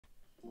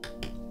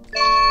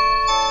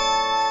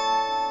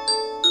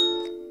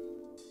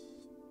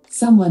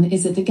Someone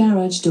is at the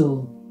garage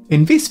door.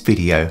 In this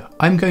video,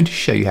 I'm going to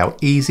show you how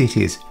easy it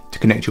is to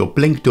connect your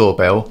Blink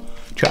Doorbell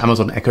to your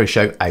Amazon Echo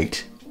Show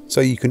 8. So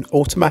you can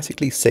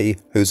automatically see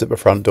who's at the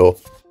front door.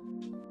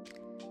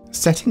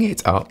 Setting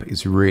it up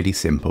is really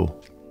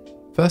simple.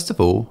 First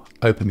of all,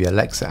 open the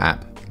Alexa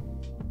app.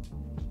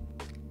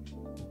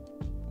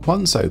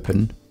 Once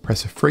open,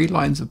 press the 3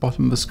 lines at the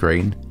bottom of the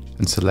screen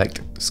and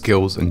select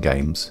Skills and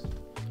Games.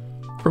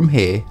 From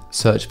here,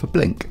 search for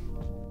Blink.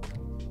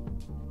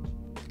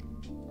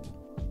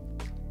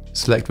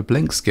 Select the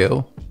Blink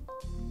skill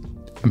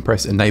and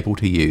press Enable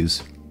to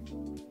use.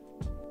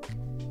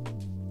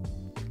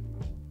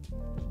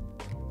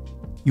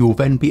 You will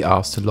then be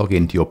asked to log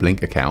into your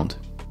Blink account.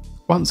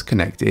 Once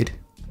connected,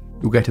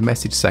 you'll get a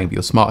message saying that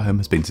your smart home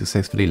has been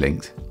successfully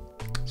linked.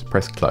 So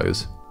press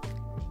Close.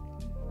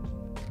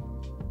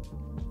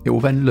 It will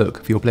then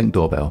look for your Blink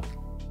doorbell.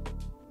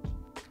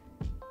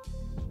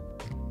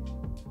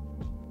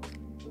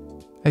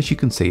 As you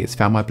can see, it's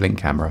found my Blink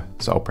camera,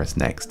 so I'll press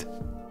Next.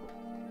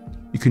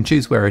 You can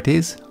choose where it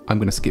is. I'm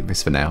going to skip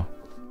this for now.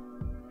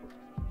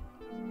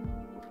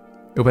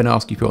 It'll then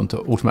ask you if you want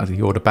to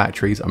automatically order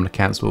batteries. I'm going to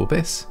cancel all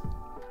this.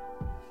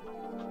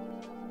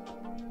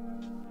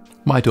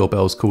 My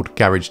doorbell is called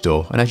Garage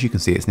Door, and as you can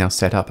see, it's now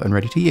set up and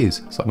ready to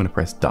use, so I'm going to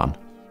press Done.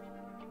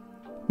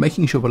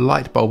 Making sure the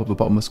light bulb at the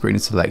bottom of the screen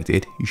is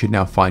selected, you should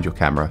now find your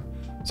camera,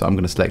 so I'm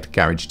going to select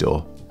Garage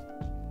Door.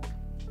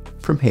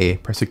 From here,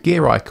 press the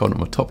gear icon on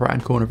the top right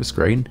hand corner of the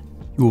screen.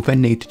 You will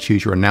then need to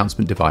choose your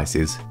announcement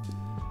devices.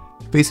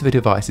 These are the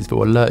devices that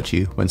will alert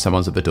you when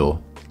someone's at the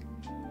door.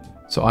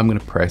 So I'm going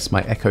to press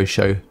my Echo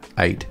Show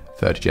 8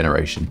 3rd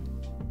generation.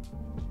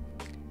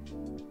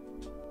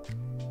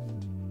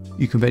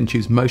 You can then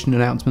choose motion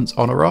announcements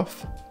on or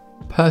off.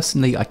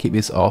 Personally, I keep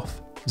this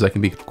off as they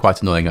can be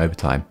quite annoying over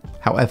time.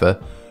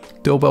 However,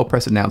 doorbell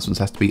press announcements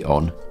has to be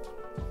on.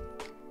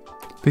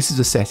 This is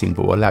a setting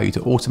that will allow you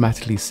to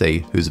automatically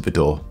see who's at the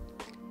door.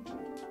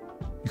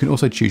 You can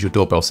also choose your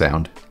doorbell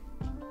sound.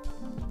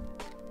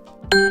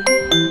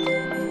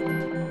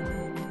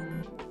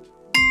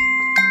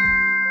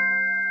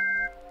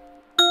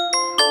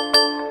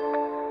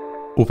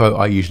 Although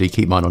I usually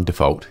keep mine on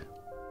default.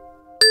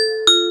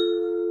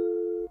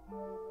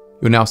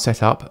 You're now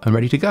set up and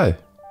ready to go.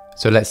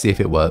 So let's see if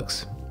it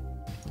works.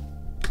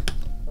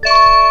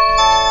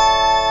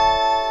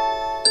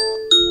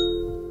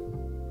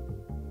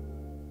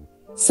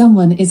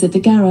 Someone is at the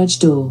garage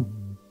door.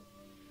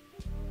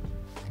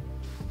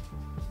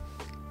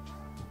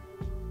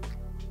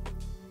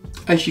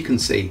 As you can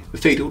see, the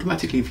feed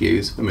automatically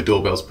views when the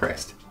doorbell's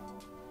pressed.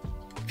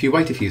 If you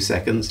wait a few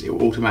seconds, it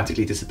will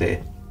automatically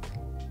disappear.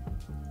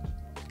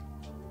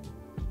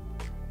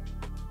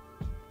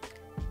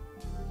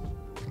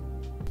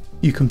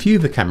 You can view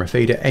the camera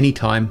feed at any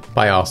time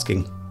by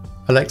asking,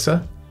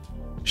 Alexa,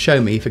 show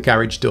me the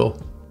garage door.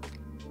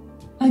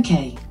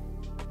 Okay.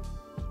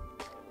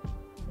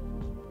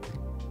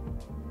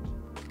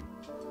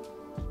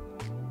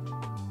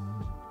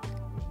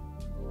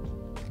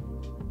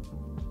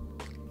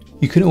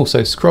 You can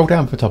also scroll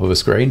down to the top of the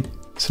screen,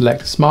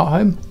 select Smart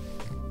Home,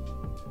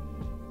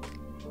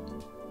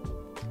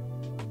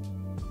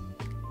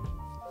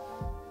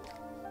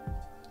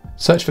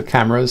 search for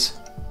cameras,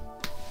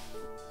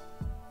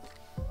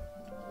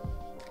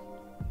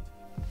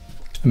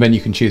 and then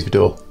you can choose the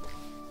door.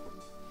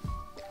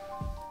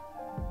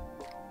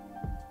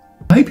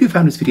 I hope you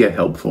found this video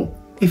helpful.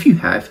 If you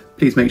have,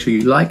 please make sure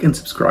you like and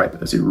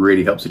subscribe as it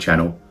really helps the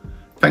channel.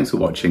 Thanks for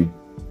watching.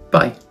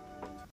 Bye.